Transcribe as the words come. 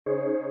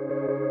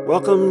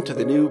Welcome to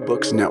the New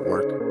Books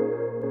Network.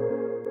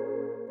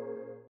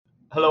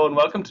 Hello and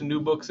welcome to New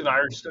Books in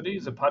Irish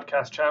Studies, a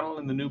podcast channel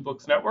in the New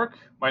Books Network.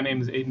 My name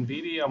is Aidan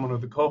Beattie. I'm one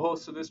of the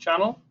co-hosts of this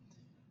channel.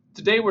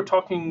 Today we're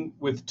talking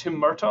with Tim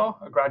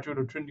Murtaugh, a graduate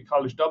of Trinity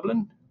College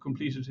Dublin, who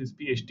completed his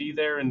PhD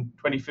there in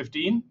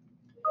 2015.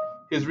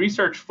 His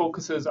research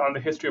focuses on the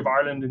history of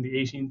Ireland in the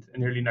 18th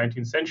and early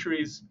 19th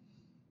centuries,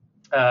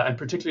 and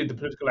particularly the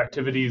political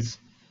activities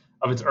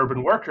of its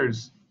urban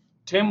workers.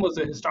 Tim was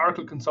a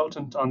historical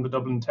consultant on the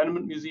Dublin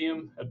Tenement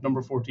Museum at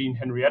number 14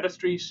 Henrietta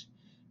Street,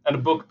 and a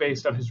book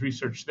based on his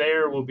research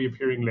there will be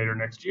appearing later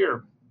next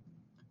year.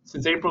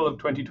 Since April of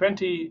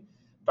 2020,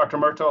 Dr.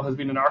 Murtaugh has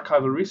been an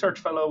archival research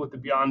fellow with the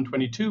Beyond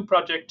 22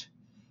 project,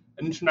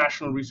 an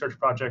international research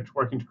project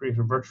working to create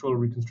a virtual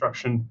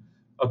reconstruction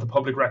of the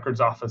Public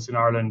Records Office in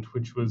Ireland,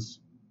 which was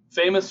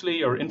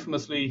famously or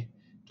infamously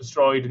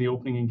destroyed in the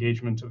opening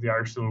engagement of the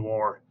Irish Civil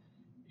War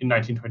in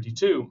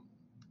 1922.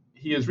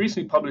 He has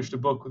recently published a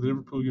book with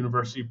Liverpool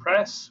University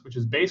Press, which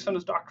is based on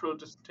his doctoral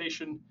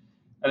dissertation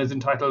and is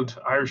entitled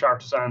Irish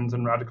Artisans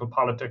and Radical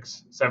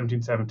Politics,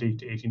 1770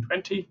 to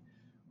 1820,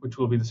 which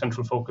will be the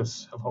central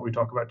focus of what we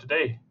talk about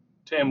today.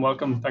 Tim,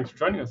 welcome. Thanks for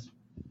joining us.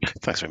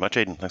 Thanks very much,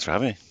 Aidan. Thanks for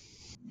having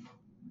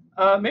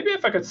me. Maybe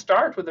if I could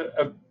start with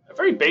a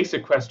very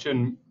basic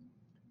question.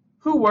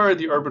 Who were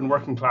the urban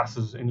working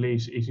classes in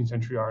late 18th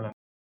century Ireland?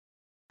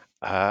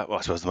 Well,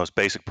 I suppose the most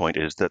basic point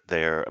is that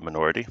they're a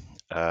minority.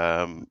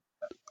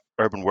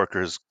 Urban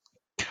workers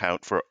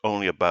count for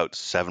only about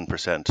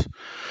 7%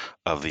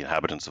 of the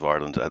inhabitants of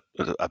Ireland at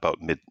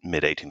about mid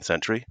 18th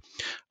century.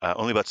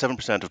 Only about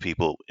 7% of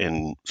people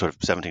in sort of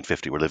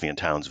 1750 were living in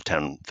towns of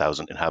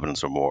 10,000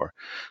 inhabitants or more.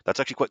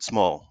 That's actually quite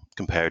small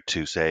compared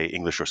to, say,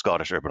 English or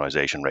Scottish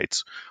urbanization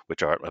rates,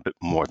 which are a bit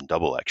more than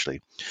double,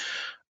 actually.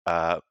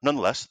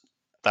 Nonetheless,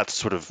 that's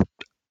sort of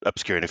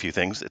obscuring a few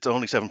things. It's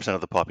only 7%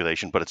 of the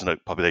population, but it's a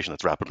population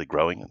that's rapidly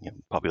growing.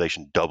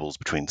 Population doubles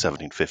between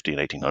 1750 and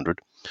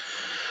 1800.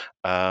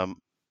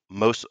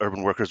 Most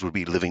urban workers would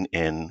be living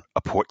in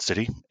a port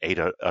city. 8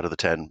 out of the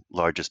 10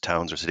 largest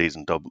towns or cities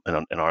in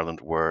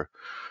Ireland were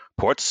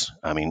ports.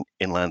 I mean,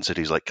 inland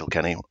cities like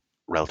Kilkenny,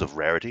 relative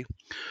rarity.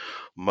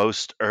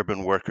 Most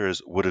urban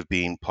workers would have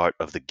been part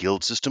of the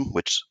guild system,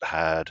 which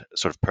had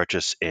sort of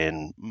purchase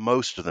in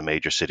most of the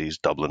major cities,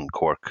 Dublin,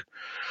 Cork,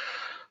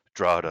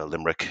 Drogheda,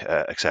 Limerick,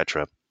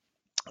 etc.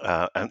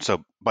 And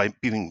so by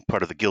being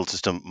part of the guild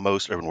system,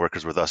 most urban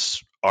workers were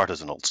thus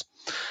artisanals.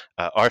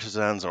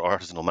 Artisans or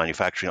artisanal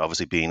manufacturing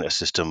obviously being a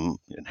system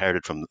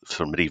inherited from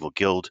medieval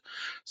guild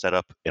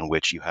setup in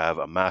which you have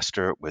a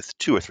master with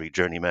 2 or 3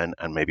 journeymen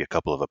and maybe a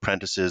couple of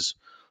apprentices,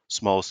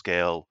 small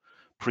scale,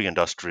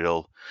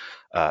 pre-industrial,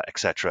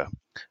 etc.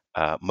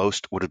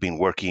 Most would have been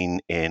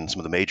working in some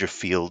of the major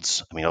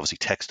fields. I mean, obviously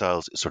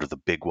textiles is sort of the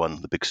big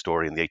one, the big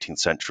story in the 18th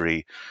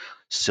century.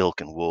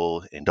 Silk and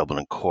wool in Dublin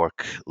and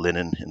Cork,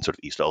 linen in sort of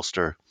East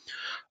Ulster.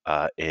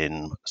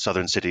 In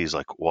southern cities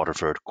like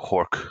Waterford,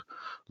 Cork,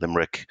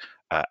 Limerick,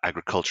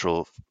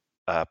 agricultural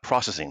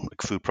processing,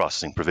 like food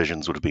processing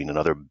provisions would have been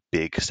another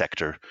big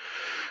sector.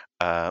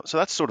 So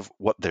that's sort of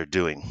what they're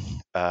doing.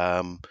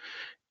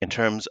 In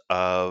terms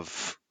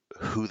of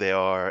who they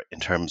are, in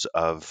terms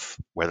of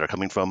where they're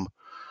coming from,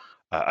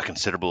 a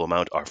considerable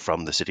amount are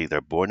from the city they're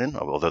born in,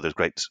 although there's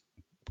great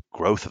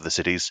growth of the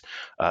cities.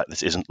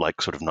 This isn't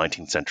like sort of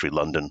 19th century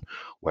London,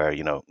 where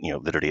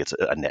literally it's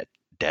a net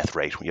death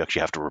rate when you actually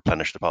have to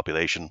replenish the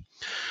population.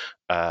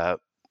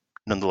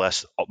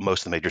 Nonetheless,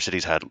 most of the major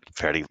cities had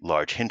fairly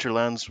large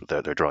hinterlands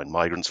they're drawing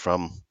migrants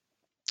from.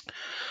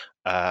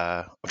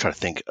 I'm trying to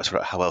think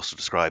sort of how else to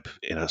describe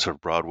in a sort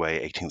of broad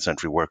way 18th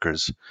century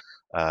workers.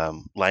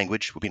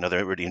 Language would be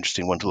another really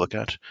interesting one to look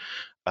at.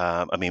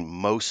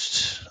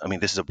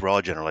 This is a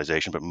broad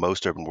generalization, but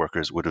most urban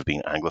workers would have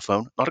been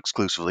Anglophone, not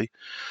exclusively,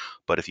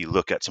 but if you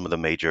look at some of the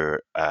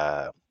major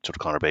sort of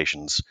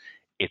conurbations,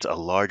 it's a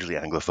largely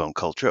Anglophone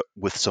culture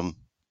with some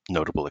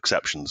notable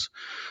exceptions.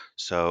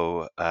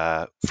 So,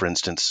 for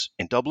instance,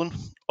 in Dublin,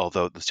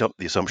 although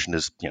the assumption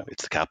is,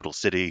 it's the capital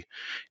city,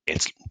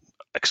 it's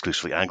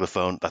exclusively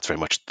Anglophone, that's very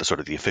much the sort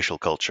of the official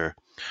culture.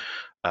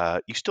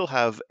 You still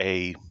have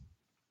a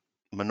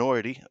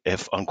minority,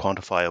 if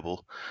unquantifiable,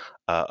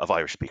 of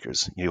Irish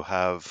speakers. You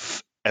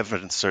have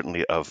evidence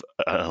certainly of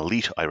an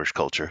elite Irish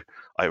culture,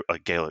 a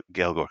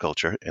Gaeilgeoir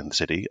culture in the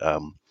city.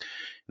 In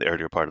the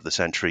earlier part of the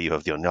century, you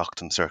have the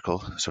O'Naughton Circle,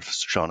 sort of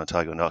Sean and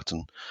Tadhg O'Naughton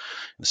in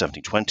the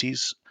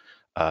 1720s.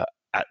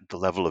 At the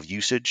level of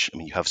usage,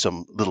 you have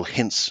some little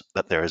hints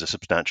that there is a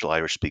substantial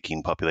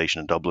Irish-speaking population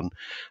in Dublin.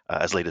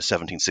 As late as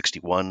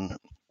 1761,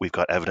 we've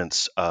got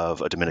evidence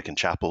of a Dominican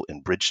chapel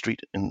in Bridge Street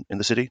in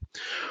the city,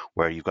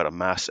 where you've got a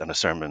mass and a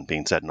sermon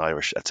being said in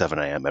Irish at 7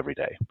 a.m. every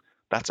day.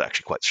 That's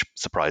actually quite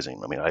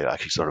surprising. I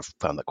actually sort of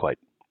found that quite,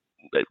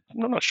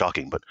 not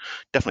shocking, but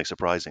definitely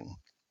surprising.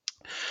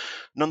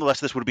 Nonetheless,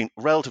 this would have been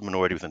a relative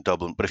minority within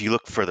Dublin, but if you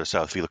look further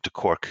south, if you look to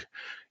Cork,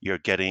 you're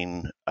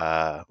getting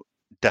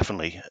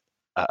definitely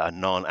a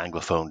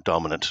non-Anglophone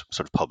dominant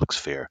sort of public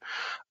sphere.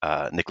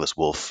 Nicholas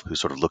Wolfe, who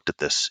sort of looked at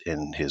this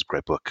in his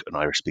great book, An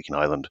Irish-Speaking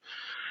Island,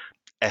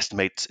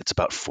 estimates it's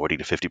about 40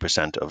 to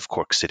 50% of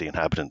Cork city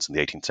inhabitants in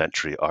the 18th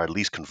century are at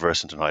least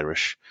conversant in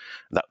Irish.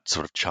 That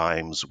sort of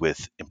chimes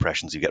with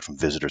impressions you get from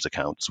visitors'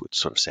 accounts, which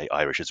sort of say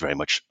Irish is very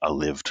much a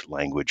lived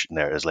language in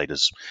there as late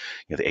as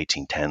the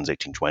 1810s,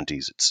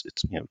 1820s.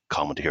 It's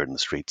common to hear it in the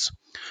streets.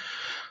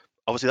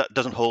 Obviously, that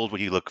doesn't hold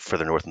when you look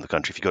further north in the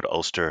country. If you go to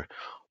Ulster,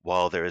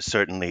 while there is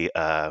certainly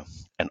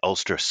an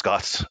Ulster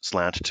Scots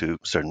slant to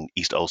certain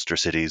East Ulster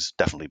cities,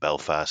 definitely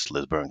Belfast,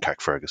 Lisburn,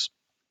 Carrickfergus,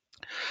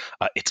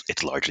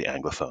 it's largely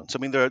Anglophone. So,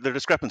 I mean, there are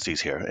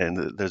discrepancies here,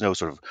 and there's no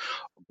sort of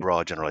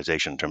broad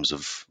generalization in terms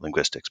of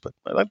linguistics, but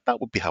that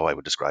would be how I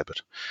would describe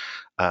it.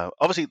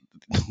 Obviously,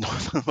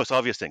 the most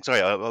obvious thing,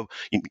 sorry,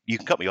 you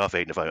can cut me off,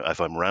 Aidan,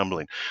 if I'm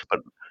rambling,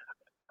 but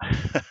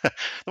the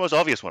most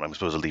obvious one I'm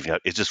supposed to leaving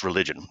out is just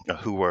religion.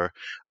 Who were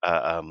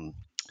uh,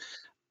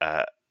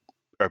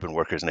 urban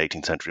workers in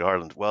 18th century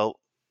Ireland? Well,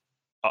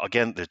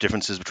 again, there's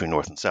differences between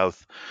North and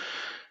South.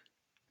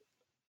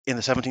 In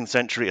the 17th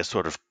century, as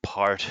sort of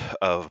part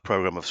of a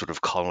program of sort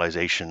of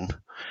colonization,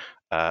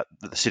 the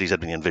cities had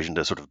been envisioned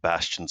as sort of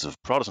bastions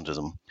of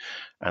Protestantism,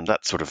 and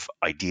that sort of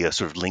idea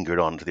sort of lingered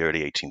on to the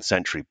early 18th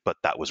century, but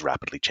that was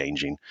rapidly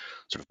changing.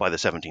 Sort of by the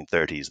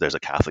 1730s, there's a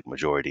Catholic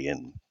majority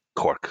in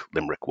Cork,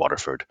 Limerick,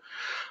 Waterford.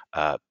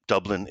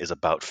 Dublin is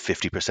about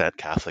 50%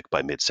 Catholic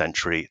by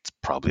mid-century. It's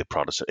probably a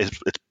Protestant.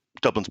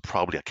 Dublin's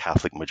probably a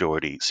Catholic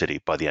majority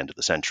city by the end of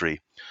the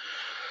century.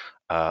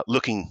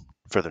 Looking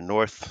further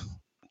north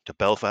to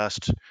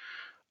Belfast,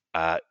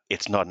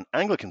 it's not an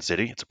Anglican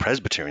city, it's a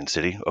Presbyterian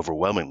city,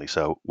 overwhelmingly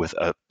so, with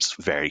a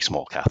very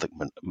small Catholic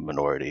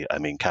minority. I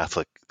mean,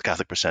 the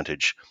Catholic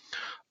percentage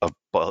of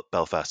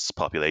Belfast's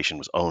population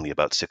was only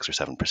about 6 or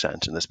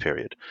 7% in this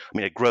period. I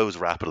mean, it grows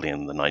rapidly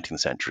in the 19th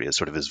century, as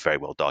sort of is very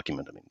well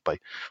documented. I mean,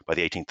 by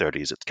the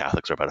 1830s, its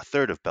Catholics are about a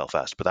third of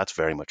Belfast, but that's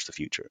very much the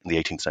future. In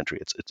the 18th century,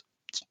 it's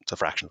a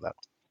fraction of that.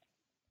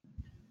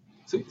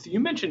 So you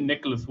mentioned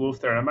Nicholas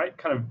Wolfe there, and I might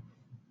kind of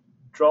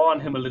draw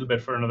on him a little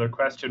bit for another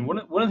question. One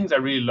of the things I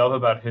really love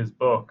about his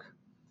book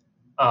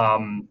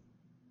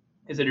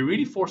is that he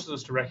really forces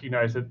us to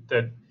recognize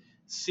that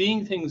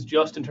seeing things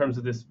just in terms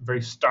of this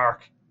very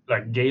stark,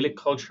 like Gaelic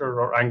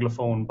culture or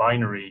Anglophone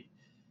binary,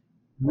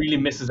 really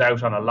misses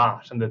out on a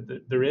lot, and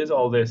that there is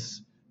all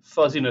this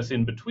fuzziness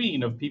in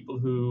between of people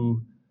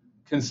who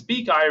can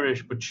speak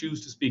Irish but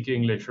choose to speak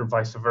English, or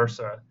vice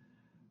versa.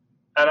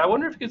 And I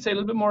wonder if you could say a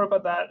little bit more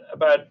about that,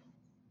 about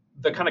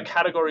the kind of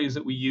categories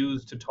that we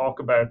use to talk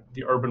about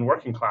the urban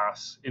working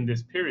class in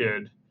this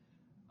period.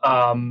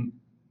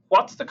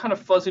 What's the kind of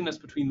fuzziness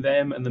between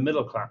them and the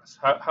middle class?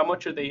 How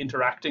much are they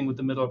interacting with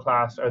the middle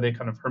class? Are they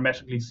kind of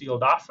hermetically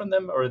sealed off from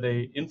them? Or are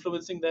they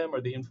influencing them? Are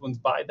they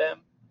influenced by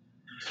them?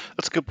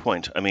 That's a good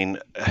point. I mean,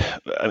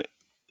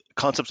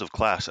 concepts of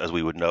class as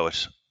we would know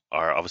it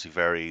are obviously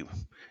very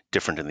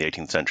different in the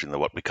 18th century than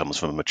what becomes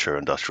from a mature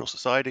industrial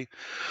society.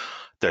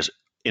 There's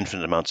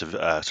infinite amounts of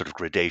sort of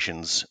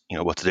gradations.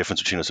 What's the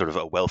difference between a sort of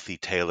a wealthy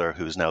tailor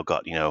who's now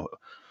got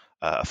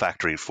a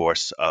factory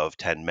force of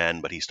 10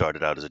 men, but he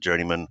started out as a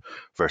journeyman,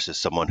 versus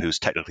someone who's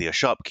technically a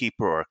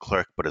shopkeeper or a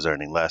clerk but is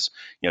earning less.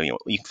 You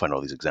can find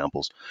all these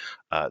examples.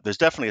 There's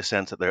definitely a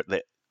sense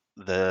that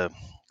the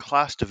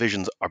class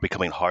divisions are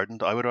becoming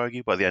hardened, I would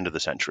argue, by the end of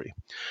the century.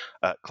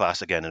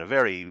 Class, again, in a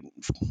very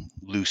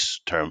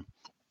loose term,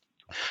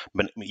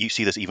 but you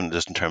see this even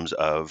just in terms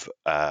of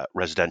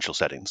residential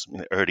settings. In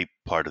the early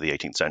part of the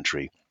 18th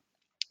century,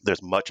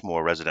 there's much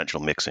more residential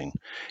mixing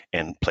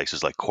in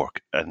places like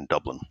Cork and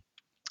Dublin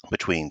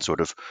between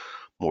sort of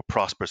more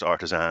prosperous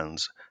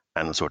artisans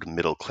and the sort of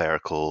middle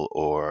clerical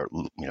or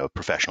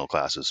professional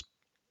classes.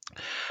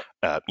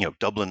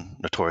 Dublin,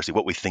 notoriously,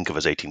 what we think of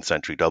as 18th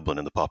century Dublin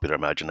in the popular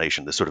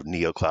imagination, this sort of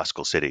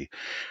neoclassical city,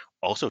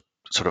 also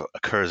sort of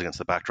occurs against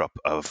the backdrop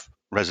of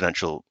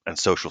residential and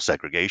social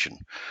segregation.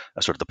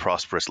 As sort of the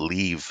prosperous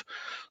leave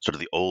sort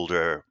of the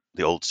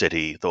old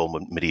city, the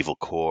old medieval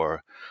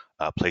core,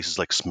 places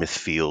like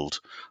Smithfield,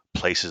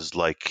 places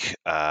like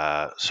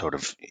the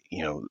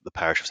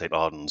parish of St.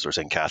 Audens or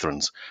St.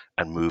 Catherine's,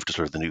 and move to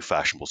sort of the new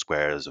fashionable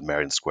squares of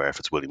Merrion Square,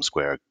 Fitzwilliam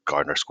Square,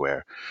 Gardner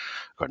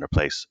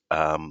Place.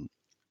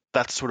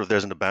 That's sort of,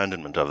 there's an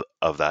abandonment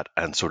of that,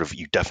 and sort of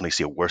you definitely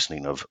see a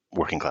worsening of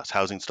working class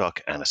housing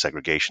stock and a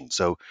segregation.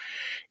 So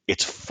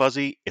it's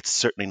fuzzy. It's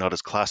certainly not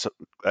as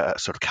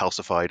sort of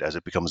calcified as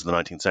it becomes in the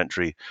 19th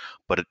century,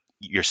 but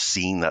you're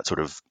seeing that sort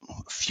of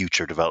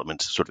future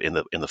development sort of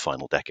in the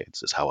final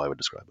decades, is how I would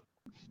describe it.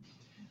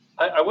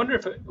 I wonder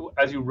if,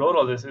 as you wrote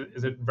all this,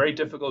 is it very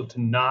difficult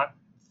to not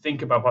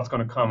think about what's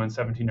going to come in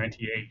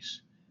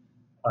 1798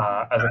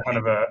 as a kind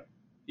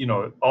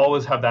of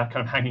always have that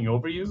kind of hanging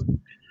over you?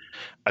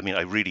 I mean,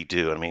 I really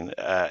do. I mean,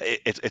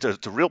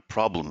 it's a real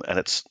problem, and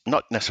it's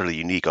not necessarily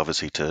unique,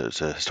 obviously, to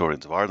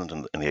historians of Ireland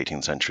in the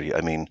 18th century. I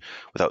mean,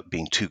 without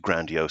being too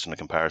grandiose in a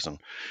comparison,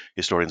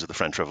 historians of the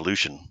French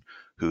Revolution,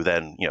 who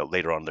then,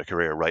 later on in their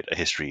career write a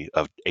history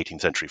of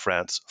 18th century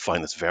France,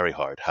 find this very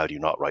hard. How do you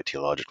not write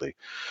theologically,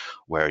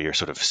 where you're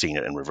sort of seeing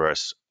it in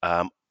reverse?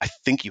 I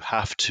think you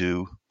have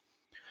to.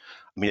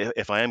 I mean,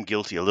 if I am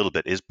guilty a little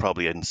bit, is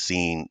probably in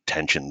seeing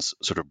tensions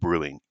sort of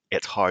brewing.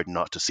 It's hard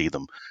not to see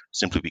them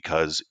simply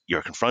because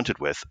you're confronted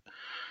with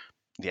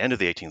the end of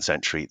the 18th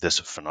century, this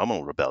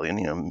phenomenal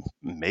rebellion,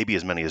 maybe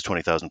as many as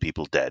 20,000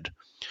 people dead,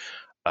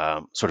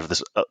 sort of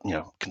this,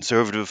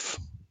 conservative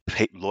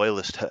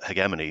loyalist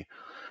hegemony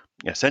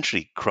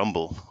essentially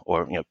crumble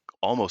or,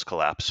 almost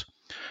collapse.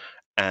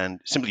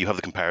 And simply you have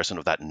the comparison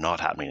of that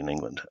not happening in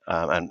England.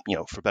 And,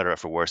 for better or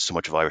for worse, so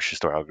much of Irish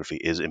historiography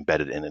is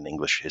embedded in an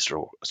English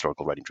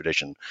historical writing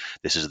tradition.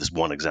 This is this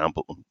one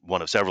example,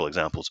 one of several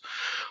examples,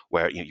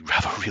 where you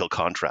have a real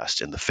contrast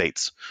in the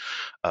fates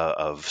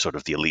of sort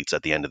of the elites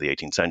at the end of the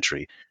 18th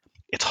century.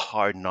 It's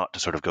hard not to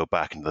sort of go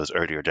back into those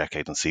earlier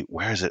decades and see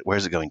where is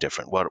it going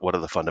different? What are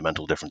the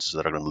fundamental differences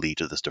that are going to lead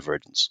to this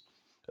divergence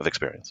of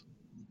experience?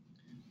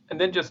 And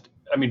then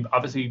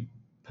obviously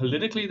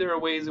politically there are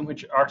ways in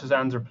which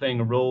artisans are playing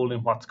a role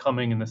in what's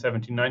coming in the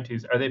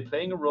 1790s. Are they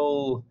playing a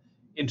role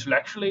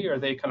intellectually? Are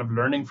they kind of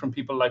learning from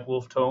people like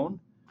Wolfe Tone?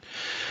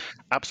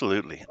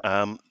 Absolutely.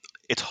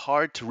 It's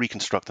hard to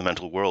reconstruct the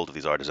mental world of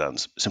these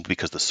artisans simply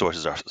because the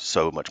sources are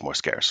so much more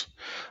scarce.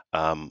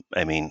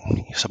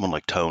 Someone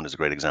like Tone is a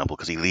great example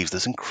because he leaves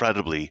this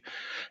incredibly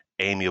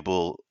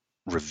amiable,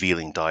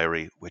 revealing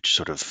diary, which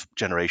sort of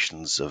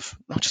generations of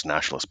not just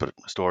nationalists, but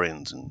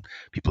historians and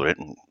people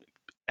written,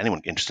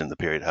 anyone interested in the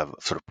period have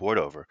sort of pored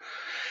over.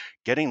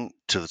 Getting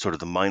to the sort of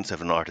the mindset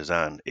of an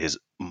artisan is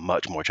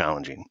much more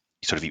challenging.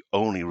 You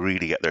only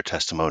really get their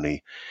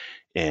testimony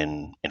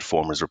in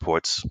informers'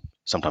 reports,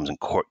 sometimes in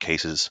court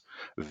cases,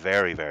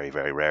 very, very,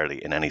 very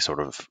rarely in any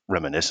sort of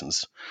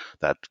reminiscence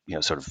that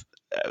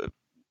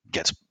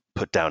gets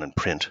put down in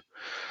print.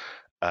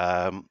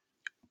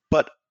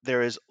 But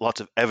there is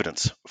lots of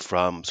evidence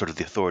from sort of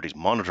the authorities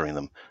monitoring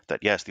them that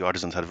yes, the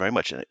artisans had very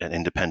much an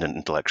independent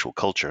intellectual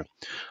culture.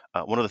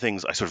 One of the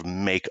things I sort of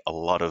make a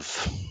lot of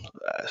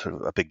sort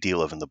of a big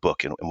deal of in the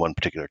book in one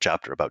particular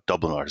chapter about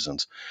Dublin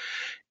artisans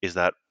is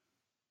that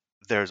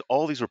there's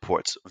all these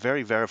reports,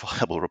 very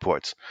verifiable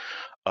reports,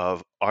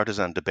 of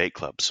artisan debate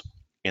clubs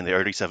in the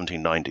early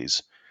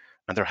 1790s.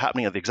 And they're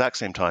happening at the exact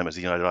same time as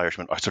the United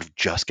Irishmen are sort of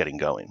just getting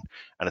going.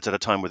 And it's at a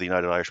time where the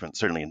United Irishmen,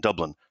 certainly in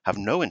Dublin, have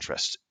no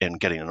interest in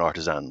getting an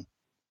artisan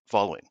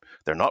following.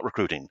 They're not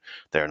recruiting.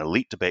 They're an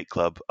elite debate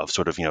club of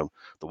sort of, the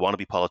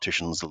wannabe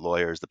politicians, the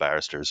lawyers, the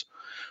barristers.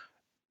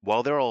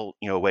 While they're all,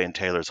 away in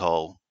Taylor's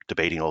Hall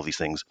debating all these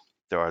things,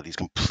 there are these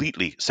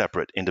completely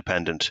separate,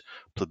 independent,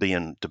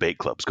 plebeian debate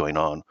clubs going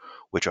on,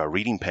 which are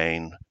reading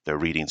Paine, they're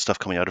reading stuff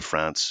coming out of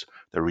France,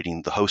 they're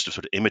reading the host of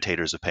sort of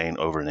imitators of Paine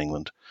over in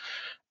England.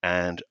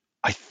 And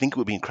I think it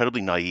would be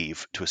incredibly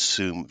naive to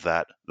assume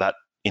that that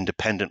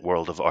independent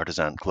world of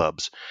artisan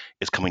clubs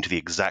is coming to the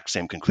exact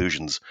same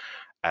conclusions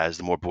as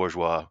the more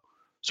bourgeois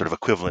sort of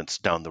equivalents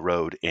down the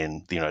road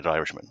in the United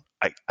Irishmen.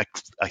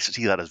 I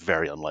see that as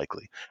very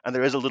unlikely. And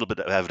there is a little bit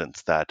of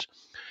evidence that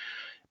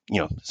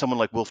someone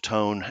like Wolfe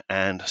Tone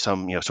and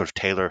some, sort of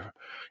Taylor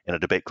in a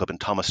debate club in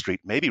Thomas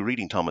Street, maybe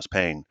reading Thomas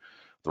Paine,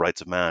 The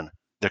Rights of Man,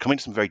 they're coming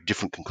to some very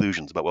different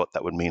conclusions about what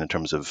that would mean in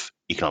terms of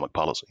economic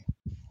policy.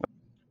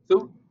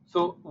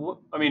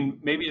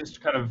 Maybe just to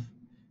kind of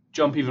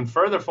jump even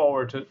further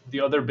forward to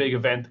the other big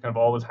event that kind of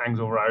always hangs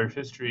over Irish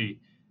history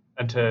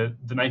and to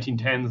the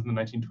 1910s and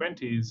the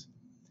 1920s.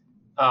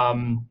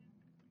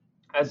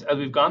 As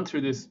we've gone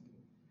through this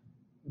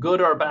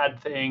good or bad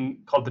thing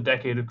called the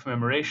Decade of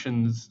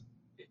Commemorations,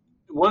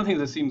 one of the things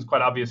that seems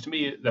quite obvious to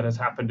me that has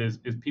happened is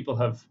people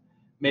have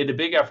made a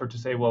big effort to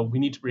say, well, we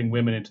need to bring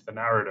women into the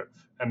narrative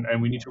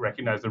and we need to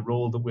recognize the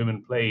role that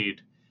women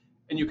played.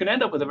 And you can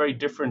end up with a very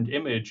different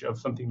image of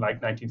something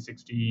like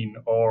 1916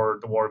 or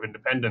the War of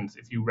Independence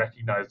if you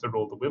recognize the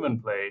role that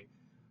women play.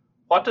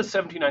 What does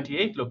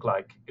 1798 look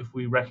like if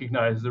we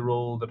recognize the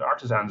role that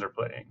artisans are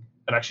playing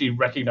and actually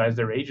recognize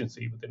their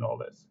agency within all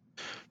this?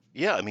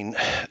 Yeah,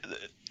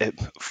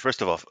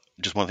 first of all,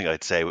 just one thing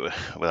I'd say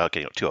without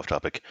getting too off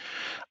topic.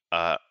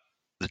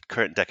 The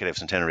current decade of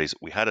centenaries,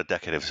 we had a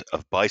decade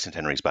of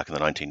bicentenaries back in the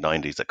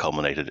 1990s that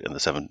culminated in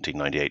the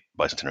 1798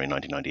 bicentenary in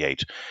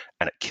 1998,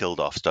 and it killed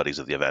off studies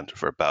of the event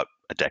for about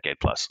a decade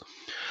plus.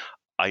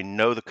 I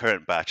know the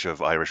current batch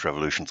of Irish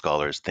Revolution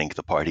scholars think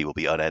the party will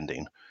be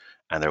unending,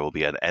 and there will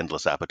be an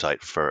endless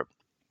appetite for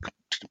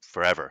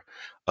forever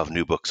of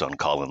new books on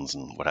Collins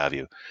and what have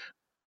you.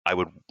 I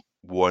would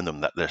warn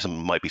them that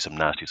might be some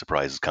nasty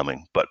surprises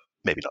coming, but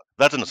maybe not.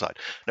 That's an aside.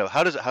 Now,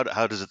 how does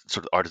it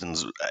sort of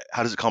artisans?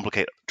 How does it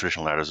complicate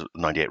traditional narratives of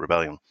the '98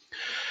 rebellion?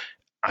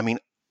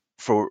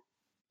 For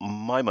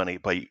my money,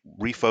 by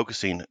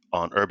refocusing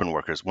on urban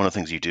workers, one of the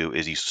things you do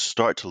is you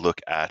start to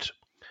look at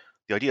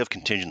the idea of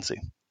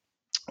contingency.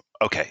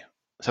 Okay,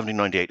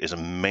 1798 is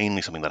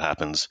mainly something that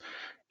happens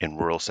in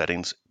rural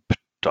settings,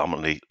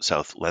 predominantly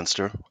South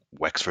Leinster,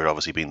 Wexford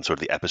obviously being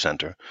sort of the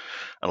epicenter,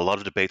 and a lot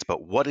of debates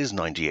about what is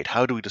 98,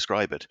 how do we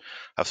describe it,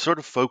 have sort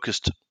of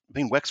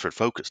been Wexford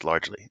focused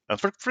largely, and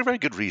for very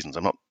good reasons.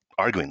 I'm not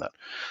arguing that,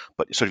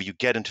 but sort of you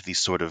get into these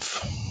sort of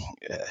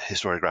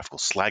historiographical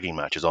slagging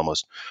matches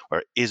almost,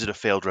 where is it a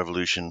failed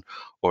revolution,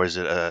 or is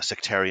it a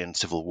sectarian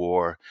civil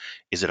war,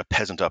 is it a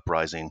peasant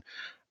uprising?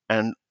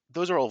 And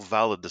those are all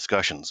valid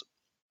discussions.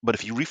 But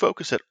if you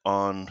refocus it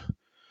on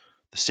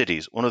the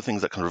cities, one of the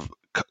things that kind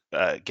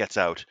of gets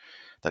out,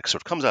 that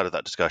sort of comes out of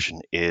that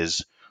discussion,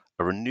 is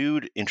a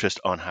renewed interest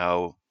on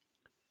how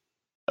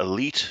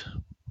elite,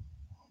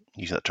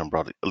 using that term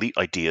broadly, elite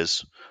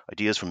ideas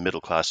from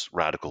middle class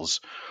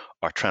radicals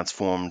are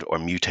transformed or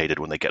mutated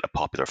when they get a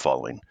popular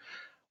following.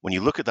 When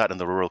you look at that in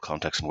the rural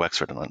context in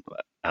Wexford, and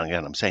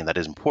again, I'm saying that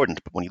is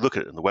important, but when you look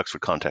at it in the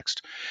Wexford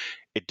context,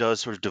 it does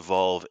sort of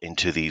devolve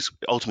into these,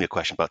 ultimately a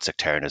question about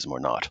sectarianism or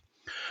not.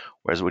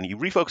 Whereas when you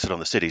refocus it on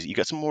the cities, you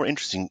get some more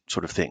interesting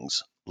sort of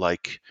things,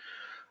 like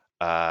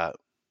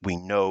we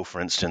know,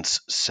 for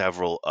instance,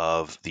 several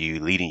of the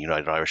leading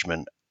United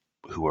Irishmen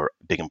who were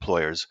big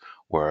employers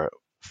were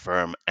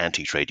firm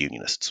anti-trade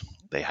unionists.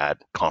 They had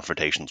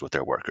confrontations with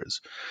their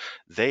workers.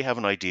 They have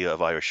an idea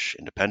of Irish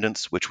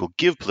independence, which will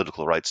give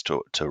political rights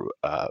to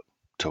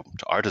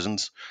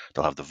artisans.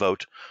 They'll have the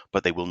vote,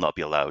 but they will not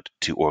be allowed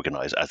to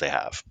organize as they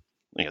have.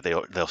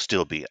 They'll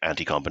still be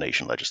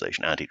anti-combination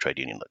legislation, anti-trade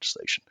union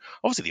legislation.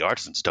 Obviously, the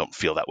artisans don't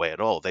feel that way at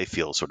all. They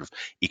feel sort of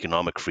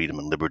economic freedom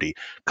and liberty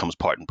comes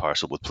part and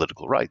parcel with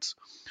political rights.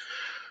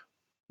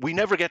 We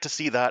never get to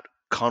see that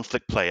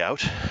conflict play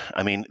out.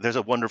 I mean, there's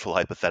a wonderful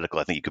hypothetical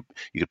I think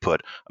you could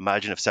put.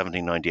 Imagine if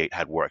 1798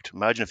 had worked.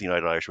 Imagine if the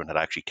United Irishmen had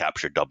actually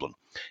captured Dublin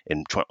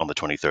on the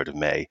 23rd of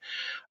May.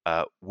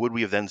 Would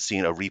we have then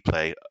seen a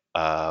replay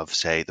of,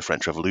 say, the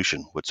French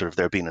Revolution? Would sort of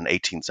there been an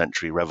 18th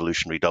century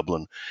revolutionary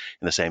Dublin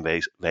in the same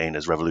vein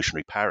as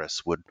revolutionary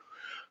Paris? Would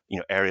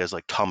areas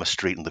like Thomas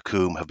Street and the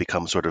Coombe have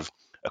become sort of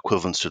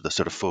equivalents to the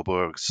sort of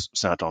faubourgs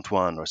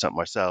Saint-Antoine or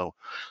Saint-Marcel,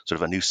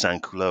 sort of a new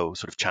Saint-Cloud,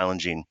 sort of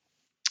challenging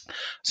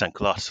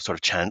Saint-Cloud, sort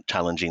of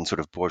challenging sort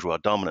of bourgeois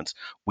dominance?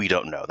 We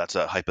don't know. That's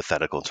a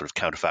hypothetical, and sort of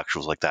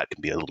counterfactuals like that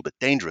can be a little bit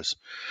dangerous.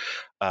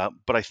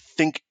 But I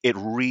think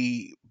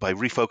by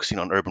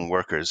refocusing on urban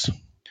workers,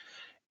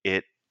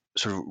 it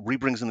sort of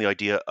rebrings in the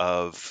idea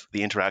of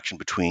the interaction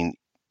between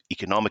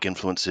economic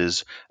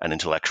influences and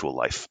intellectual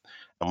life.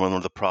 And one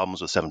of the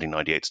problems with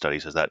 1798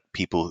 studies is that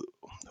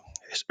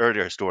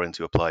earlier historians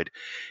who applied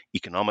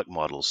economic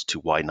models to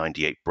why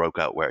 98 broke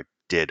out where it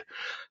did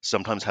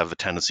sometimes have a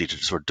tendency to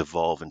sort of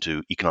devolve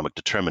into economic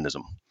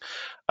determinism.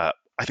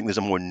 I think there's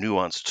a more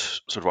nuanced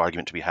sort of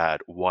argument to be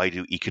had. Why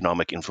do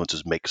economic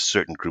influences make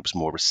certain groups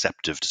more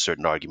receptive to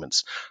certain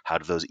arguments? How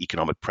do those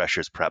economic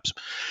pressures perhaps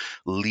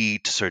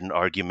lead to certain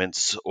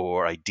arguments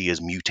or ideas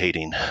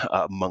mutating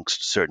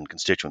amongst certain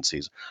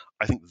constituencies?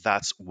 I think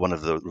that's one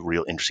of the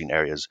real interesting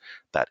areas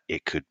that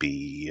it could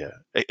be,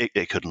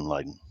 it could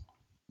enlighten.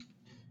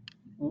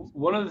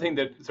 One of the things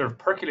that sort of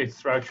percolates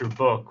throughout your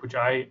book, which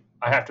I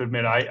have to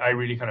admit I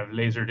really kind of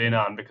lasered in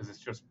on because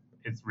it's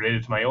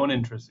related to my own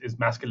interests, is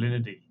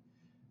masculinity,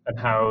 and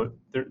how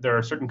there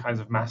are certain kinds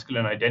of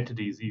masculine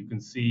identities that you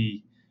can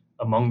see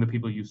among the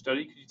people you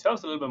study. Could you tell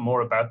us a little bit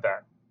more about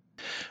that?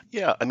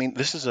 Yeah, I mean,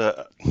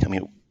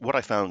 what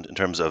I found in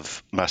terms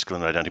of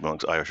masculine identity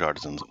amongst Irish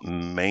artisans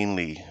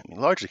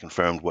largely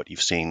confirmed what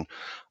you've seen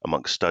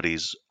amongst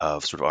studies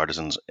of sort of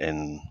artisans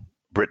in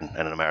Britain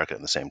and in America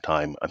at the same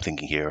time. I'm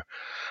thinking here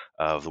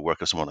of the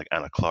work of someone like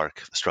Anna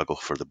Clark, The Struggle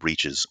for the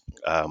Breeches.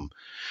 The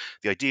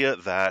idea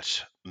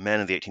that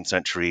men in the 18th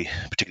century,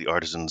 particularly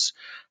artisans,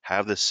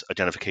 have this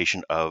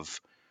identification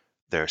of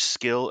their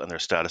skill and their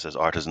status as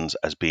artisans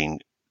as being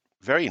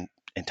very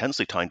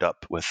intensely tied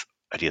up with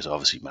ideas of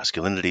obviously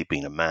masculinity,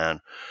 being a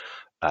man,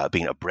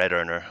 being a bread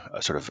earner,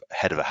 a sort of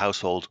head of a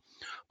household,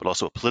 but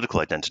also a political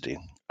identity.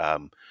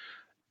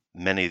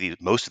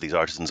 Most of these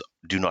artisans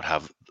do not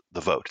have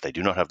the vote. They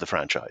do not have the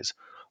franchise.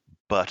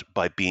 But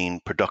by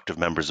being productive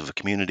members of a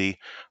community,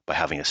 by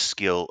having a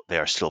skill, they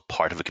are still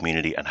part of a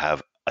community and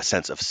have a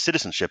sense of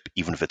citizenship,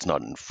 even if it's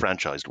not an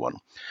enfranchised one.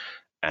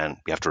 And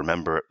we have to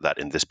remember that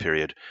in this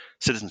period,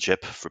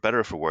 citizenship, for better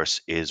or for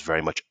worse, is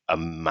very much a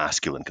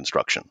masculine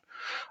construction.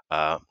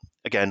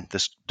 Again,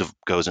 this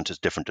goes into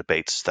different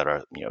debates that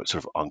are,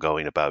 sort of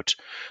ongoing about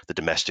the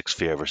domestic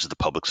sphere versus the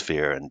public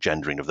sphere and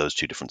gendering of those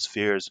two different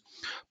spheres.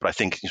 But I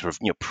think sort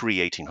of,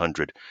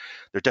 pre-1800,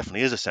 there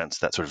definitely is a sense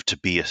that sort of to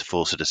be a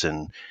full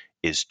citizen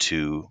is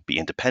to be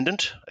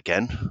independent.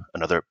 Again,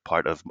 another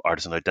part of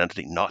artisan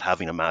identity, not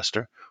having a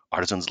master.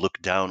 Artisans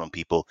look down on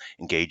people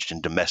engaged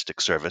in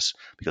domestic service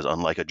because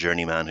unlike a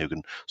journeyman who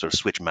can sort of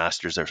switch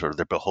masters,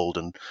 they're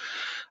beholden.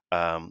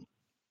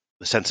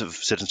 The sense of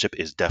citizenship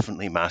is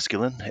definitely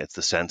masculine. It's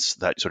the sense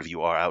that sort of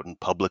you are out in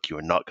public, you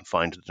are not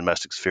confined to the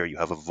domestic sphere, you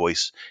have a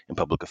voice in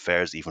public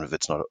affairs, even if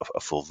it's not a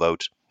full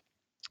vote.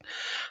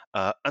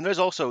 And there's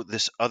also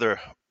this other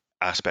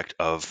aspect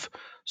of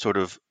sort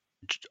of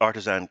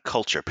artisan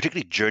culture,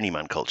 particularly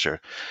journeyman culture.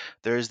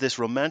 There's this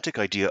romantic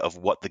idea of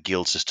what the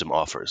guild system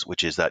offers,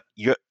 which is that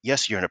you're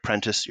an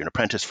apprentice. You're an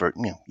apprentice for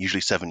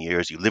usually 7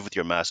 years. You live with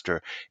your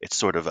master. It's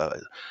sort of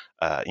a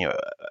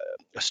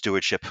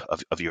stewardship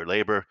of your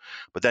labor.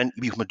 But then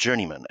you become a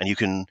journeyman,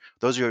 and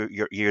those are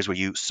your years where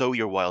you sow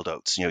your wild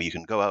oats. You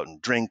can go out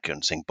and drink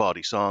and sing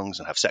bawdy songs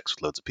and have sex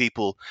with loads of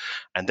people,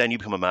 and then you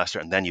become a master,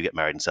 and then you get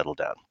married and settle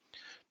down.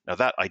 Now,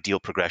 that ideal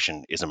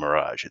progression is a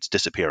mirage. It's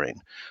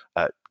disappearing.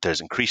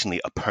 There's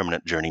increasingly a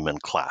permanent journeyman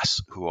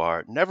class who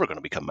are never going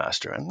to become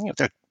master. And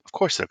of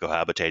course, they're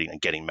cohabitating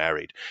and getting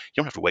married. You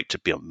don't have to wait to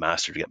be a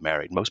master to get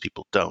married. Most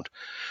people don't.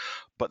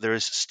 But there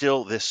is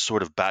still this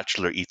sort of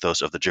bachelor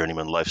ethos of the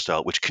journeyman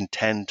lifestyle, which can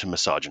tend to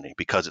misogyny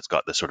because it's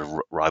got this sort of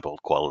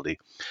ribald quality.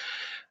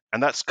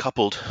 And that's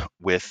coupled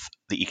with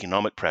the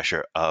economic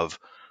pressure of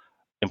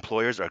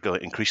employers are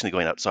increasingly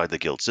going outside the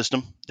guild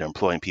system. They're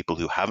employing people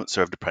who haven't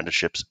served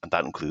apprenticeships, and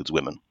that includes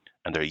women.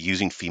 And they're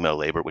using female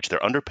labor, which they're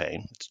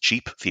underpaying. It's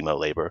cheap female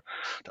labor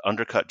to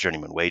undercut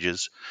journeyman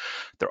wages.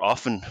 They're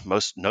often,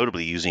 most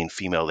notably, using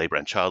female labor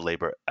and child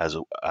labor as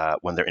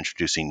when they're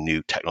introducing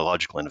new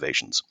technological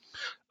innovations,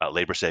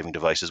 labor-saving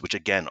devices, which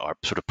again are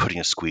sort of putting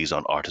a squeeze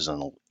on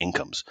artisanal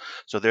incomes.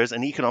 So there's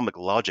an economic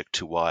logic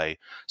to why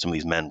some of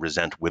these men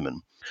resent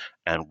women,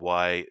 and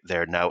why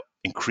they're now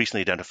increasingly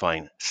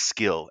identifying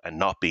skill and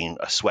not being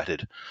a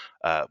sweated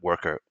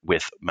worker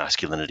with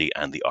masculinity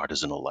and the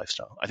artisanal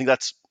lifestyle. I think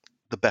that's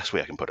the best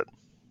way I can put it.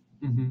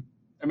 Mm-hmm.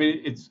 I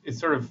mean, it's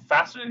sort of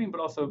fascinating,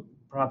 but also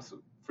perhaps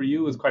for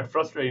you is quite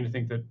frustrating to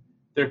think that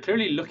they're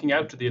clearly looking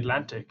out to the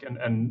Atlantic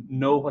and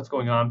know what's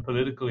going on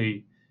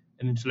politically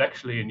and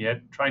intellectually, and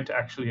yet trying to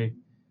actually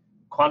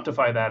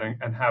quantify that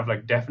and have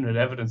like definite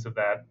evidence of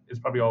that is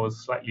probably always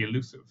slightly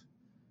elusive.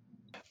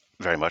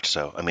 Very much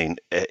so. I mean,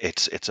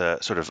 it's a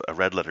sort of a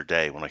red letter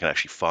day when I can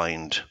actually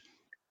find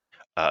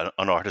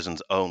an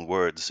artisan's own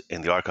words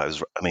in the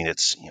archives. I mean,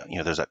 it's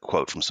there's that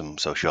quote from some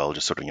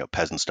sociologist, sort of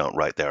peasants don't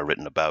write, they are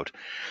written about.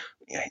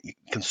 You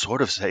can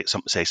sort of say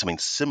something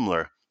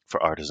similar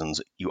for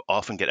artisans. You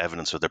often get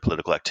evidence of their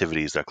political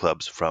activities, their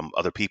clubs, from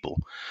other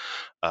people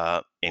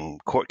in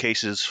court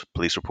cases,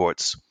 police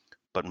reports,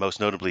 but most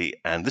notably,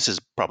 and this is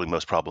probably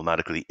most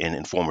problematically, in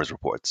informers'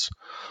 reports.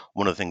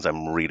 One of the things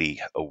I'm really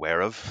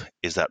aware of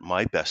is that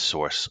my best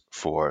source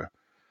for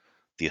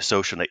the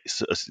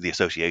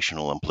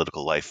associational and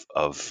political life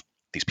of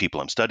these people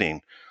I'm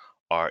studying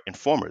are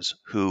informers,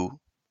 who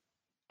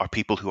are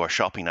people who are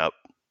shopping out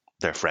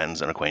their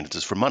friends and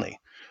acquaintances for money.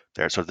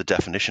 They're sort of the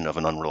definition of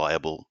an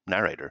unreliable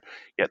narrator.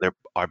 Yet they're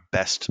our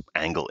best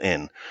angle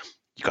in.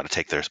 You got to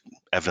take their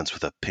evidence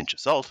with a pinch of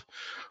salt,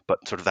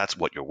 but sort of that's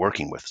what you're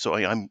working with. So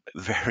I'm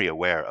very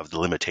aware of the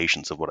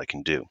limitations of what I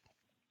can do.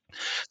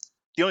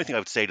 The only thing I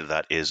would say to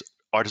that is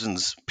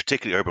artisans,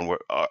 particularly urban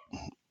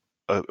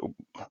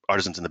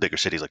artisans in the bigger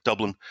cities like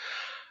Dublin,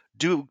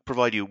 do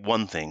provide you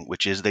one thing,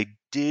 which is they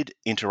did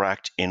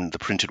interact in the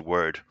printed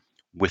word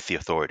with the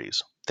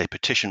authorities. They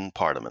petition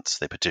parliaments,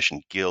 they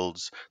petition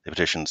guilds, they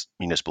petition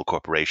municipal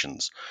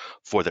corporations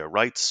for their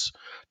rights,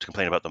 to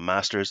complain about the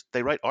masters.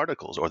 They write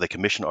articles, or they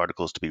commission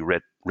articles to be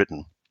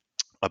written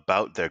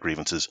about their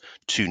grievances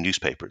to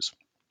newspapers.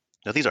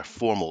 Now, these are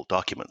formal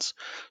documents,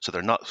 so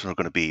they're not sort of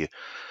going to be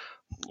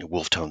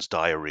Wolfe Tone's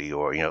diary,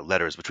 or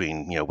letters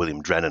between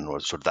William Drennan,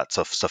 or sort of that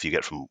stuff you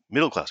get from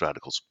middle class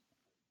radicals.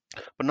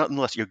 But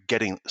nonetheless, you're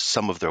getting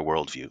some of their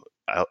worldview,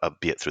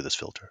 albeit through this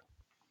filter.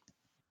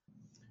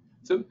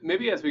 So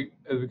maybe as we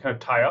kind of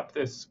tie up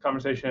this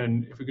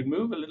conversation, if we could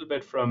move a little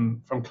bit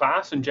from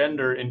class and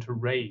gender into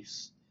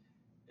race.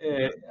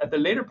 At the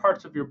later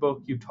parts of your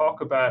book, you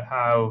talk about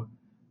how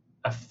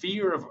a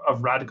fear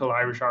of radical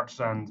Irish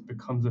artisans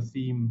becomes a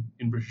theme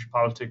in British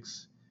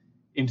politics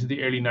into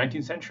the early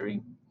 19th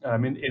century,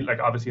 like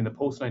obviously in the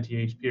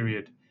post-98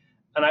 period.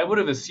 And I would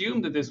have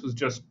assumed that this was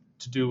just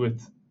to do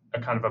with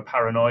a kind of a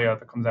paranoia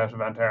that comes out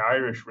of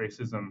anti-Irish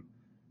racism,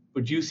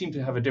 but you seem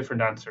to have a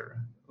different answer.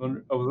 I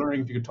was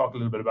wondering if you could talk a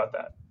little bit about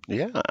that.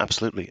 Yeah,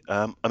 absolutely.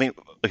 I mean,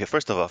 okay,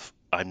 first off,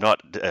 I'm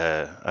not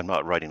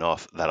writing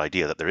off that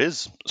idea that there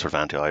is sort of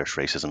anti-Irish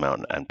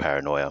racism and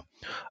paranoia.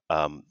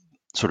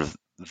 Sort of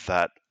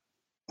that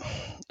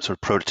sort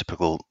of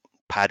prototypical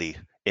Paddy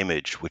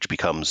image, which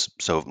becomes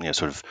so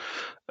sort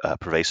of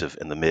pervasive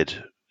in the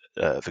mid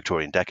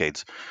Victorian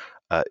decades.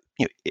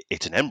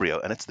 It's an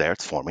embryo, and it's there,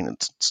 it's forming.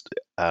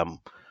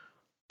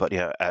 But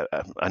yeah,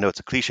 I know it's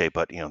a cliche,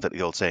 but that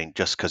the old saying,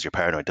 just because you're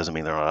paranoid doesn't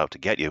mean they're not out to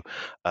get you.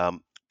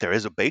 There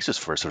is a basis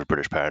for sort of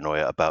British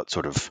paranoia about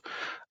sort of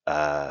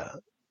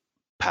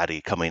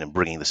Paddy coming and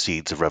bringing the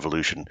seeds of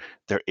revolution.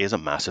 There is a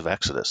massive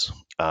exodus.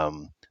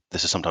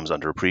 This is sometimes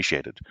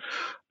underappreciated.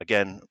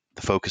 Again,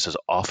 the focus has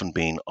often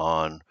been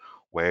on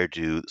where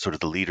do sort of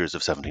the leaders of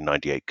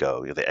 1798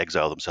 go. They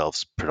exile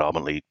themselves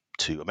predominantly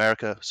to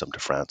America, some to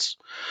France.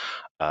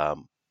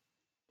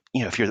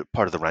 If you're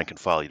part of the rank and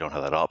file, you don't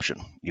have that option.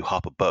 You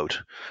hop a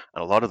boat,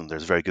 and a lot of them,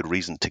 there's very good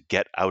reason to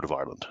get out of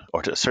Ireland,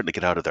 or to certainly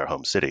get out of their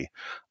home city.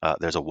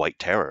 There's a white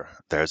terror.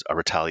 There's a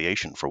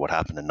retaliation for what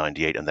happened in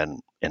 98, and then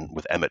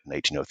with Emmet in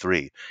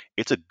 1803.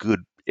 It's a good,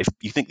 if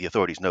you think the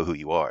authorities know who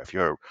you are, if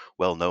you're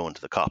well known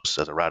to the cops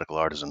as a radical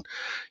artisan,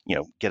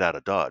 get out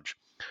of Dodge.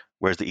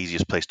 Where's the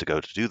easiest place to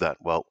go to do that?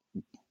 Well,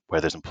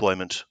 where there's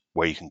employment,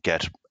 where you can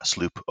get a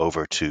sloop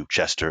over to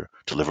Chester,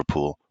 to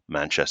Liverpool,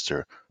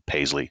 Manchester,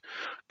 Paisley,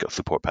 go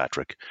through Port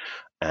Patrick,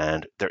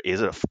 and there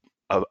is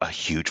a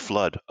huge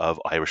flood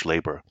of Irish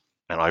labour,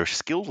 and Irish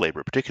skilled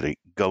labour particularly,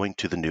 going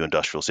to the new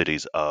industrial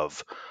cities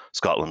of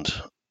Scotland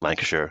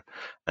Lancashire,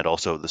 and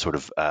also the sort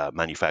of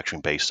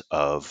manufacturing base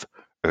of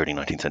early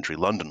 19th century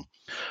London.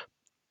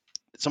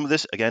 Some of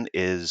this, again,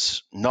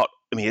 is not,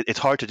 I mean, it's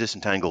hard to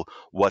disentangle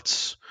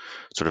what's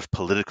sort of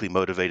politically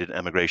motivated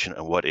emigration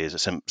and what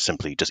is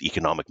simply just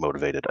economic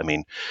motivated. I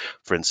mean,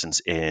 for instance,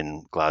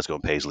 in Glasgow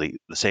and Paisley,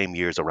 the same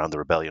years around the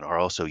rebellion are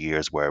also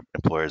years where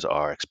employers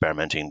are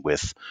experimenting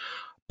with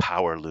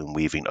power loom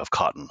weaving of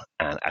cotton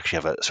and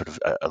actually have a sort of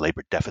a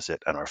labor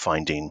deficit and are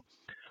finding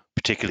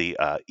particularly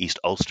East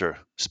Ulster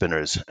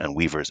spinners and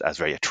weavers as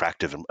very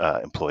attractive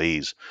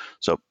employees.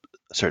 So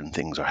certain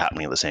things are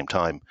happening at the same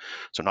time.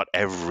 So not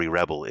every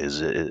rebel is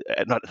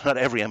not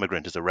every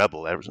immigrant is a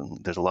rebel.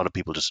 There's a lot of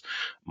people just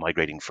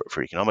migrating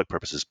for economic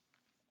purposes.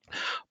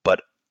 But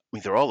I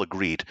mean, they're all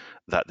agreed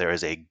that there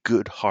is a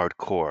good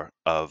hardcore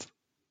of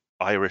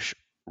Irish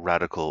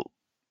radical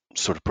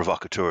sort of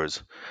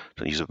provocateurs,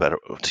 to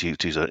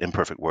use an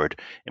imperfect word,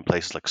 in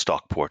places like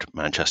Stockport,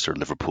 Manchester,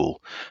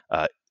 Liverpool,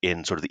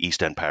 in sort of the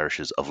East End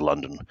parishes of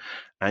London.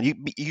 And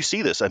you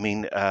see this. I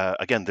mean,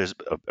 again, there's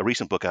a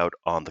recent book out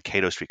on the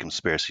Cato Street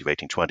Conspiracy of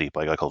 1820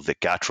 by a guy called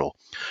Vic Gattrell,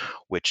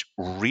 which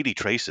really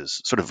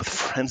traces, sort of with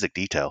forensic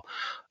detail,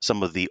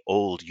 some of the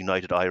old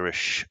United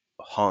Irish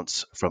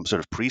haunts from sort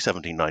of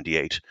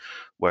pre-1798,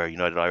 where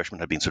United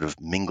Irishmen had been sort of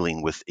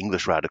mingling with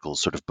English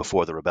radicals sort of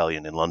before the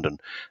rebellion in London,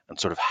 and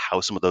sort of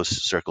how some of those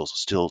circles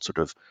still sort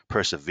of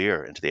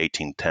persevere into the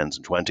 1810s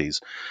and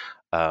 20s.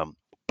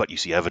 But you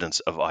see evidence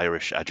of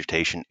Irish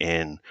agitation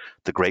in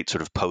the great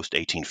sort of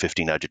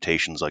post-1815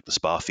 agitations like the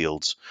Spa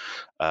Fields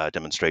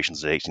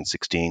demonstrations in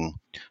 1816.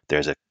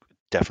 There's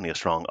definitely a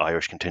strong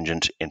Irish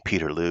contingent in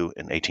Peterloo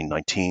in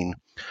 1819.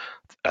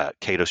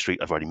 Cato Street,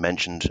 I've already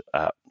mentioned.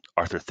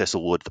 Arthur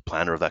Thistlewood, the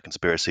planner of that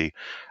conspiracy,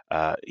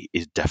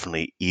 is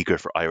definitely eager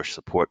for Irish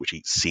support, which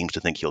he seems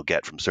to think he'll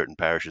get from certain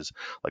parishes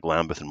like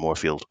Lambeth and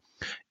Moorfield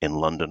in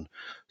London.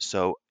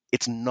 So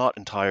it's not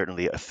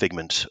entirely a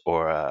figment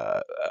or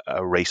a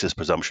racist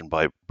presumption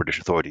by British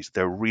authorities.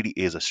 There really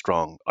is a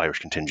strong Irish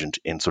contingent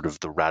in sort of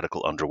the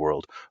radical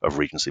underworld of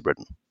Regency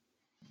Britain.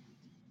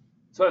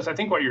 So as I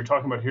think what you're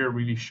talking about here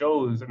really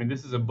shows, I mean,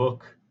 this is a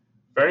book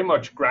very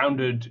much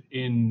grounded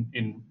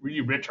in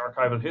really rich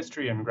archival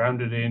history and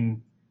grounded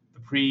in the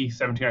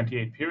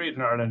pre-1798 period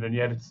in Ireland, and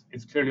yet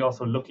it's clearly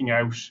also looking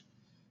out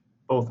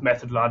both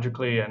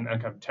methodologically and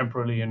kind of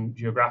temporally and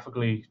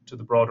geographically to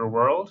the broader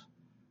world.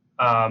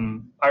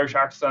 Irish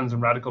Artisans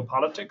and Radical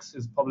Politics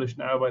is published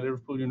now by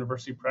Liverpool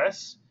University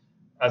Press.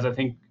 As I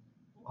think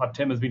what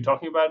Tim has been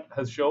talking about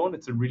has shown,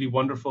 it's a really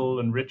wonderful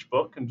and rich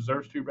book and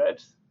deserves to be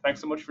read.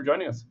 Thanks so much for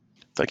joining us.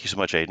 Thank you so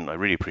much, Aidan. I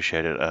really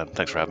appreciate it, and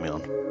thanks for having me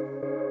on.